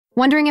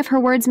Wondering if her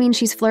words mean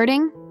she's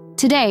flirting?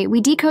 Today, we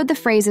decode the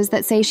phrases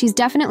that say she's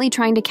definitely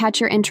trying to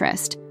catch your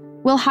interest.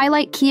 We'll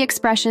highlight key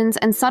expressions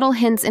and subtle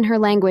hints in her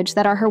language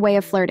that are her way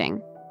of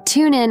flirting.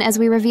 Tune in as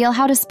we reveal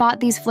how to spot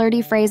these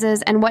flirty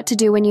phrases and what to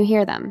do when you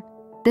hear them.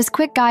 This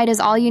quick guide is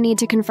all you need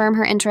to confirm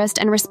her interest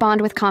and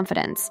respond with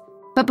confidence.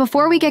 But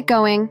before we get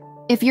going,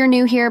 if you're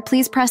new here,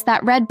 please press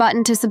that red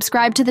button to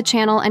subscribe to the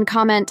channel and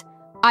comment,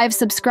 "I've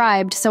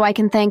subscribed," so I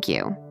can thank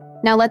you.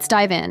 Now let's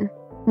dive in.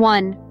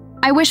 1.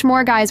 I wish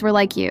more guys were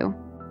like you.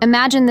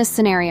 Imagine this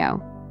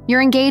scenario.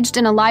 You're engaged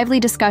in a lively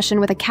discussion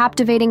with a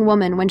captivating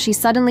woman when she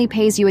suddenly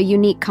pays you a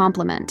unique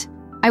compliment.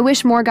 "I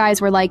wish more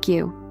guys were like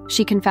you,"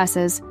 she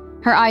confesses,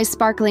 her eyes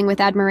sparkling with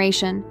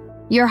admiration.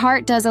 Your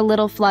heart does a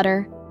little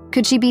flutter.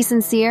 Could she be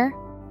sincere?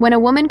 When a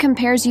woman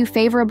compares you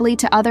favorably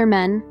to other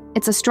men,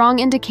 it's a strong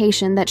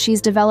indication that she's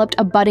developed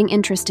a budding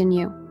interest in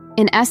you.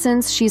 In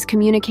essence, she's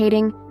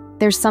communicating,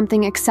 "There's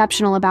something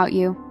exceptional about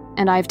you,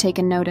 and I've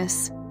taken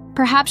notice."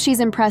 Perhaps she's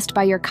impressed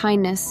by your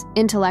kindness,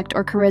 intellect,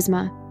 or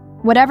charisma.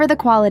 Whatever the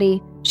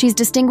quality, she's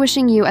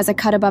distinguishing you as a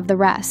cut above the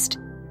rest.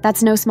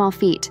 That's no small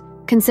feat,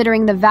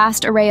 considering the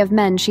vast array of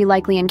men she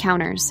likely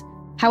encounters.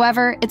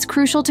 However, it's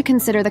crucial to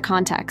consider the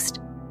context.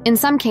 In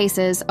some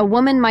cases, a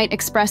woman might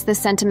express this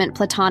sentiment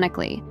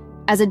platonically,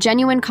 as a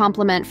genuine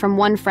compliment from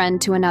one friend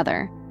to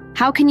another.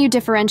 How can you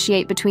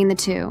differentiate between the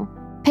two?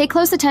 Pay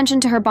close attention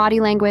to her body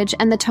language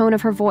and the tone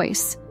of her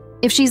voice.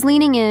 If she's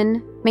leaning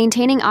in,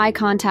 maintaining eye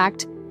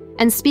contact,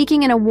 and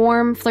speaking in a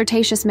warm,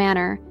 flirtatious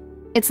manner,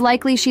 it's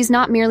likely she's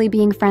not merely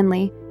being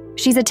friendly.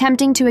 She's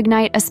attempting to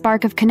ignite a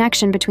spark of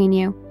connection between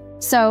you.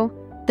 So,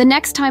 the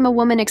next time a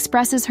woman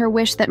expresses her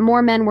wish that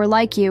more men were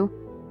like you,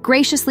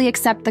 graciously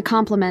accept the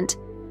compliment,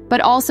 but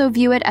also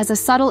view it as a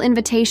subtle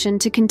invitation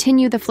to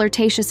continue the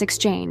flirtatious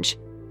exchange.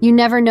 You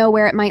never know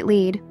where it might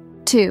lead.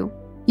 2.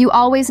 You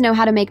always know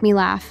how to make me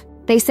laugh.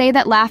 They say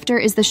that laughter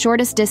is the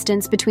shortest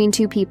distance between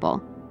two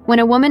people. When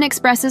a woman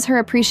expresses her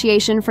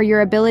appreciation for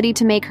your ability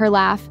to make her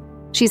laugh,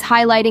 she's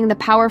highlighting the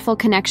powerful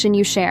connection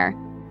you share.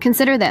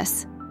 Consider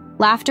this.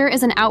 Laughter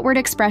is an outward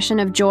expression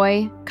of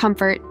joy,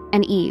 comfort,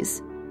 and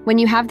ease. When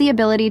you have the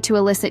ability to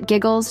elicit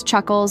giggles,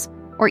 chuckles,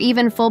 or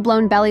even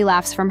full-blown belly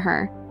laughs from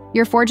her,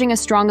 you're forging a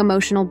strong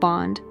emotional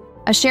bond.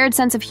 A shared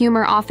sense of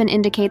humor often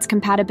indicates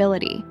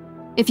compatibility.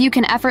 If you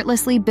can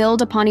effortlessly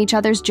build upon each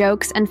other's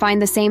jokes and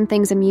find the same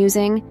things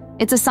amusing,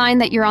 it's a sign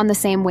that you're on the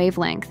same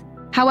wavelength.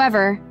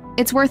 However,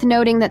 it's worth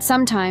noting that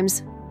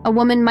sometimes, a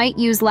woman might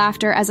use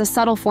laughter as a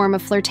subtle form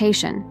of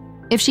flirtation.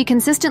 If she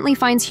consistently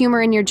finds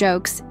humor in your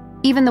jokes,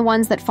 even the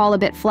ones that fall a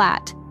bit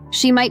flat,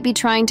 she might be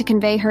trying to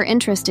convey her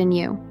interest in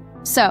you.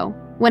 So,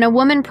 when a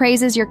woman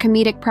praises your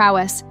comedic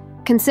prowess,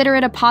 consider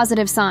it a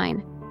positive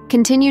sign.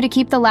 Continue to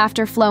keep the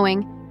laughter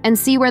flowing and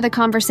see where the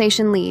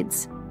conversation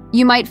leads.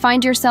 You might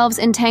find yourselves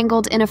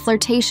entangled in a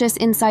flirtatious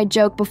inside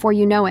joke before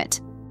you know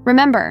it.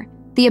 Remember,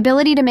 the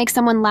ability to make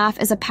someone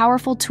laugh is a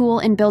powerful tool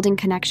in building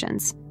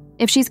connections.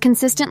 If she's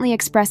consistently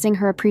expressing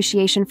her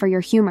appreciation for your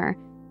humor,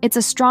 it's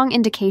a strong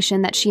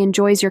indication that she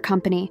enjoys your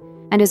company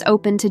and is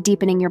open to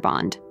deepening your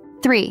bond.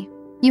 3.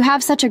 You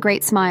have such a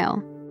great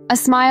smile. A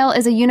smile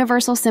is a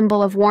universal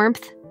symbol of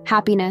warmth,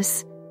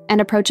 happiness,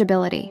 and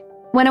approachability.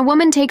 When a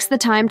woman takes the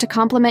time to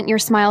compliment your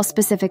smile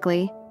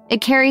specifically, it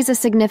carries a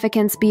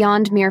significance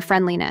beyond mere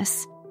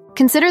friendliness.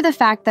 Consider the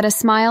fact that a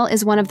smile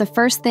is one of the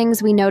first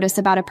things we notice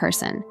about a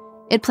person.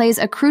 It plays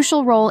a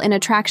crucial role in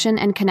attraction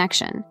and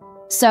connection.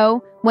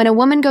 So, when a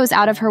woman goes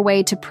out of her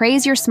way to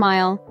praise your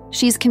smile,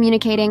 she's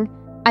communicating,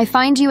 "I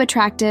find you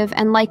attractive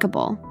and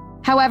likable."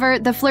 However,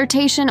 the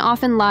flirtation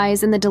often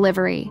lies in the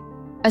delivery.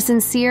 A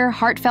sincere,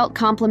 heartfelt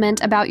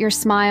compliment about your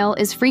smile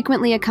is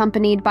frequently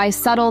accompanied by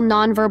subtle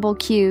nonverbal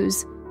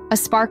cues, a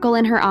sparkle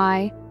in her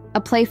eye,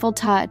 a playful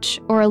touch,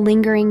 or a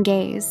lingering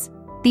gaze.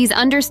 These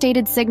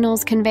understated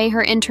signals convey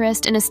her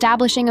interest in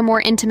establishing a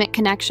more intimate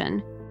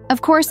connection.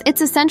 Of course,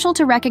 it's essential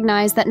to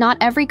recognize that not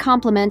every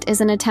compliment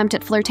is an attempt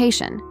at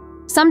flirtation.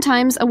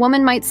 Sometimes, a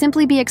woman might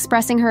simply be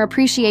expressing her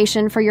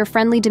appreciation for your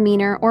friendly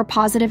demeanor or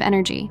positive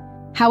energy.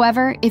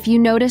 However, if you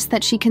notice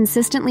that she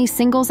consistently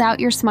singles out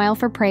your smile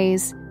for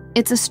praise,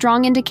 it's a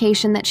strong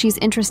indication that she's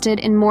interested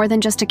in more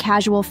than just a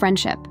casual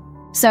friendship.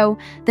 So,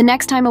 the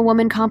next time a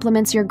woman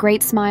compliments your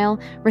great smile,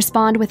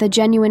 respond with a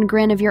genuine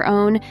grin of your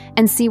own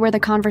and see where the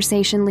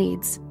conversation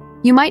leads.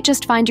 You might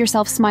just find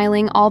yourself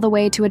smiling all the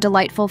way to a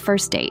delightful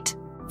first date.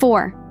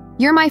 4.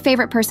 You're my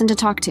favorite person to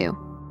talk to.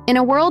 In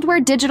a world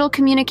where digital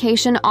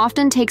communication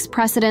often takes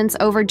precedence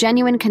over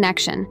genuine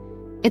connection,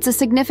 it's a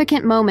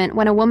significant moment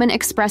when a woman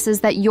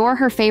expresses that you're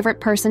her favorite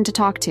person to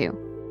talk to.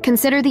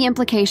 Consider the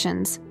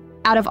implications.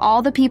 Out of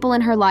all the people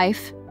in her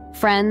life,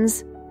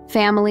 friends,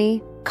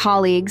 family,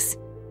 colleagues,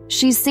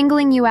 she's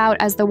singling you out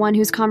as the one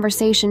whose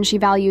conversation she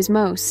values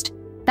most.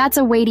 That's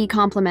a weighty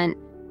compliment,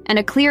 and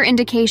a clear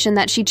indication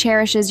that she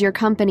cherishes your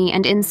company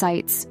and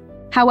insights.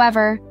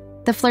 However,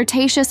 the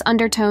flirtatious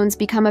undertones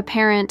become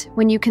apparent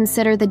when you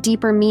consider the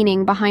deeper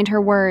meaning behind her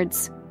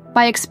words.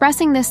 By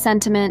expressing this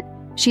sentiment,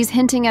 she's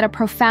hinting at a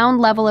profound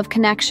level of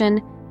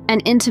connection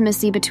and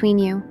intimacy between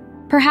you.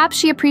 Perhaps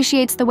she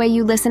appreciates the way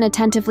you listen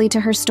attentively to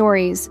her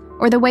stories,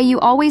 or the way you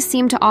always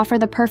seem to offer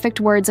the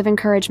perfect words of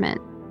encouragement.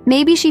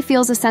 Maybe she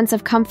feels a sense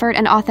of comfort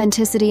and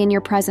authenticity in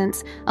your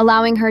presence,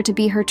 allowing her to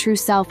be her true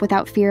self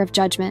without fear of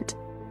judgment.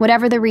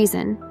 Whatever the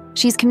reason,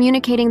 she's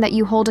communicating that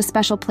you hold a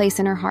special place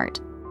in her heart.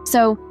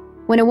 So,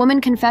 when a woman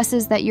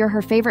confesses that you're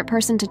her favorite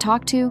person to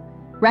talk to,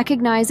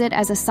 recognize it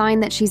as a sign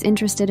that she's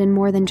interested in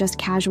more than just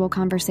casual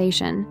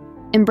conversation.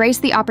 Embrace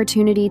the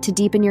opportunity to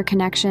deepen your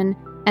connection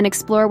and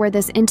explore where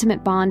this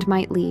intimate bond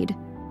might lead.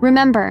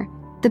 Remember,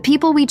 the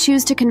people we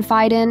choose to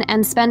confide in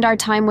and spend our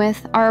time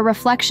with are a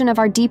reflection of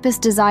our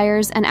deepest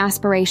desires and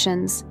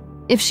aspirations.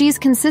 If she's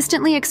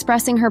consistently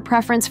expressing her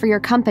preference for your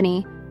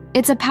company,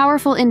 it's a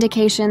powerful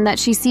indication that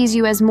she sees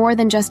you as more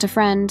than just a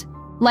friend.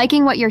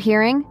 Liking what you're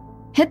hearing?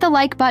 Hit the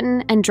like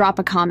button and drop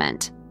a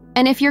comment.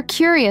 And if you're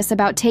curious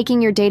about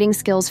taking your dating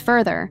skills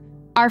further,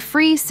 our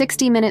free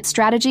 60-minute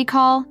strategy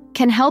call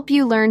can help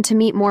you learn to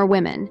meet more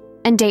women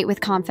and date with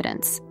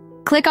confidence.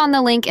 Click on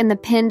the link in the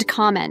pinned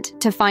comment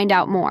to find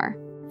out more.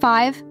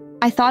 5.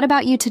 I thought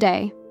about you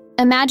today.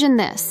 Imagine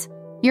this.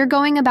 You're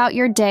going about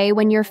your day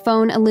when your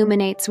phone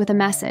illuminates with a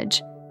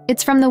message.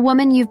 It's from the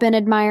woman you've been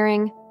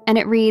admiring, and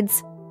it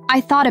reads, "I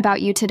thought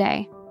about you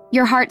today."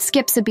 Your heart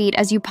skips a beat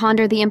as you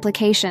ponder the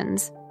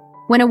implications.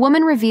 When a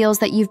woman reveals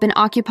that you've been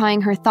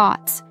occupying her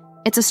thoughts,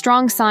 it's a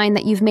strong sign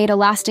that you've made a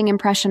lasting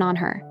impression on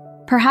her.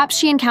 Perhaps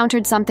she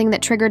encountered something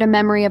that triggered a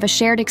memory of a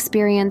shared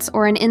experience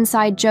or an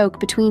inside joke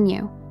between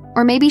you.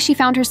 Or maybe she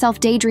found herself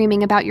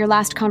daydreaming about your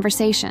last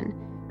conversation,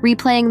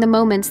 replaying the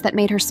moments that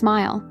made her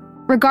smile.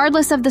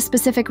 Regardless of the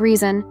specific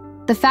reason,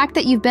 the fact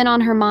that you've been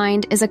on her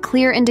mind is a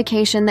clear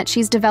indication that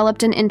she's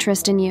developed an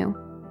interest in you.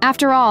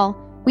 After all,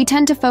 we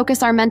tend to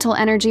focus our mental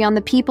energy on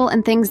the people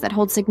and things that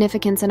hold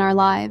significance in our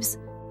lives.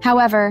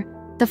 However,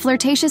 the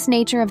flirtatious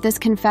nature of this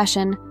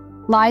confession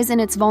lies in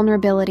its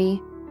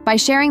vulnerability. By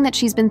sharing that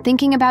she's been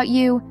thinking about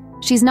you,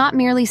 she's not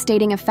merely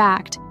stating a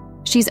fact,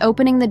 she's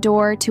opening the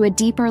door to a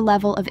deeper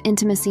level of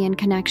intimacy and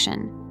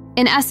connection.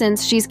 In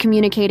essence, she's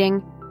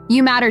communicating,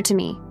 "You matter to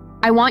me.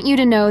 I want you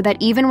to know that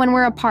even when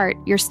we're apart,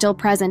 you're still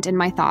present in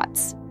my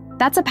thoughts."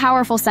 That's a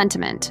powerful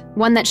sentiment,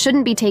 one that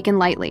shouldn't be taken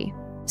lightly.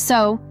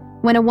 So,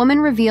 when a woman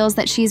reveals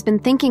that she's been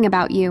thinking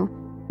about you,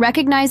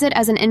 recognize it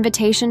as an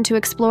invitation to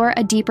explore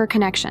a deeper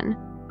connection.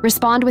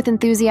 Respond with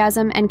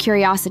enthusiasm and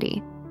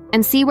curiosity,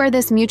 and see where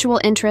this mutual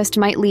interest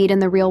might lead in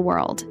the real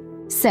world.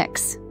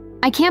 6.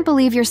 I can't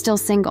believe you're still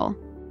single.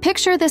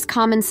 Picture this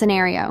common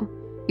scenario.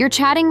 You're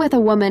chatting with a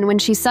woman when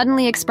she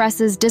suddenly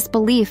expresses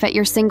disbelief at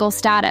your single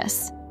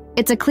status.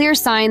 It's a clear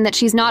sign that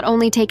she's not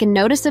only taken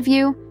notice of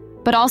you,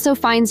 but also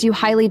finds you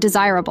highly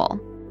desirable.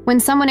 When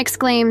someone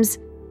exclaims,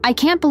 "I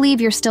can't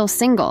believe you're still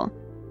single,"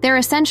 they're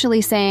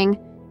essentially saying,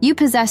 "You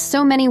possess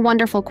so many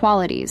wonderful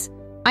qualities.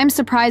 I'm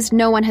surprised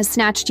no one has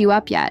snatched you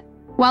up yet."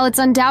 While it's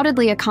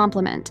undoubtedly a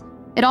compliment,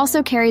 it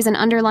also carries an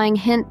underlying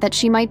hint that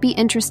she might be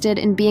interested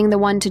in being the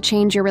one to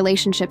change your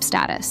relationship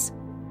status.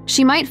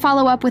 She might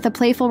follow up with a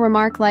playful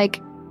remark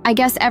like, "I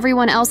guess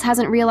everyone else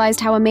hasn't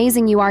realized how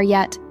amazing you are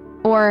yet,"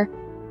 or,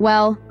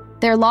 "Well,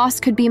 their loss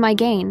could be my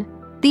gain."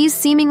 These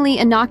seemingly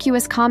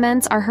innocuous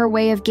comments are her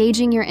way of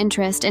gauging your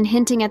interest and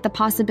hinting at the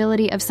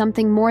possibility of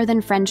something more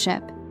than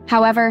friendship.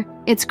 However,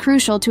 it's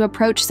crucial to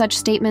approach such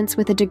statements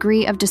with a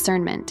degree of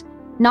discernment.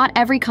 Not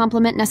every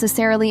compliment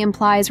necessarily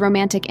implies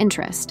romantic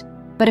interest,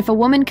 but if a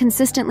woman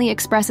consistently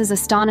expresses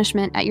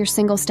astonishment at your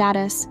single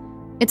status,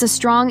 it's a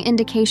strong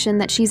indication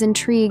that she's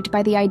intrigued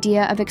by the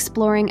idea of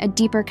exploring a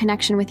deeper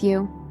connection with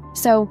you.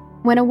 So,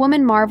 when a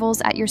woman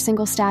marvels at your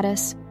single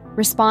status,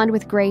 respond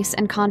with grace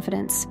and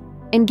confidence.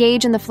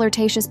 Engage in the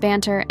flirtatious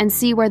banter and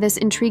see where this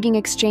intriguing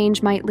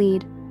exchange might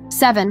lead.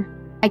 7.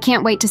 I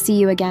can't wait to see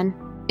you again.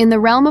 In the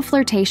realm of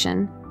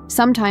flirtation,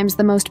 sometimes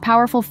the most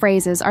powerful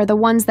phrases are the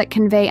ones that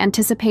convey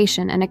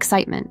anticipation and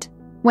excitement.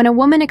 When a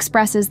woman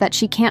expresses that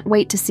she can't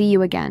wait to see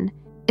you again,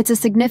 it's a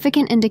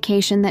significant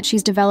indication that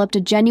she's developed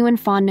a genuine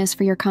fondness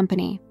for your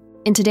company.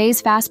 In today's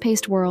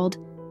fast-paced world,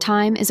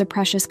 time is a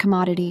precious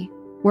commodity.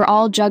 We're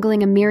all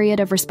juggling a myriad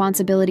of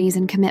responsibilities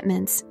and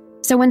commitments.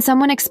 So when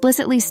someone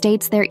explicitly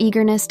states their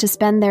eagerness to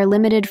spend their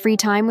limited free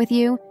time with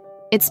you,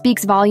 it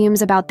speaks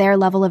volumes about their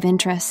level of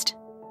interest.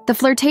 The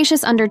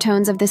flirtatious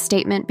undertones of this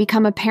statement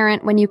become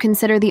apparent when you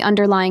consider the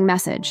underlying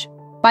message.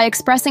 By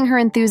expressing her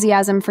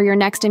enthusiasm for your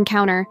next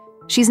encounter,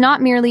 she's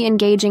not merely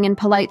engaging in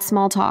polite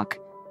small talk.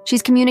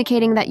 She's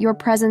communicating that your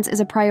presence is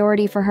a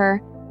priority for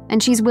her,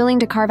 and she's willing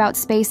to carve out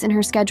space in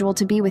her schedule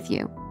to be with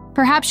you.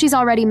 Perhaps she's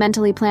already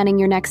mentally planning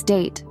your next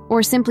date,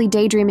 or simply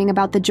daydreaming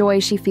about the joy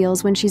she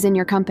feels when she's in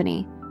your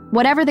company.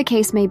 Whatever the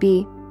case may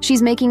be,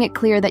 she's making it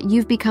clear that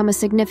you've become a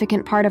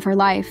significant part of her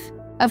life.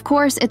 Of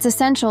course, it's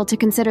essential to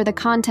consider the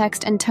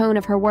context and tone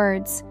of her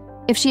words.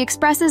 If she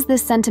expresses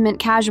this sentiment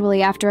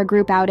casually after a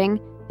group outing,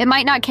 it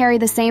might not carry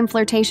the same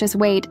flirtatious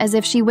weight as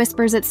if she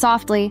whispers it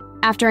softly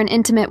after an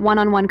intimate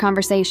one-on-one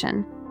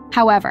conversation.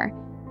 However,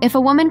 if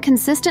a woman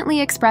consistently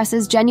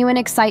expresses genuine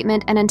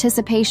excitement and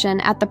anticipation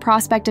at the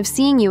prospect of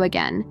seeing you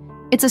again,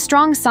 it's a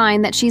strong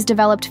sign that she's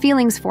developed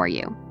feelings for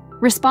you.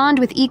 Respond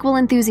with equal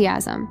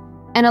enthusiasm,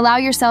 and allow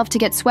yourself to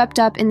get swept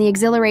up in the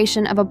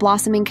exhilaration of a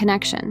blossoming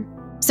connection.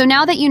 So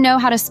now that you know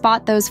how to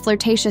spot those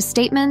flirtatious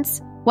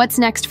statements, what's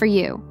next for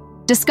you?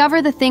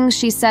 Discover the things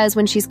she says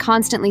when she's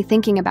constantly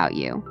thinking about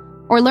you,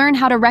 or learn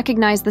how to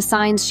recognize the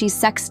signs she's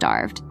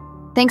sex-starved.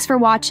 Thanks for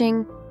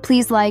watching.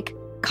 Please like,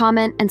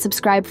 comment, and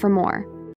subscribe for more.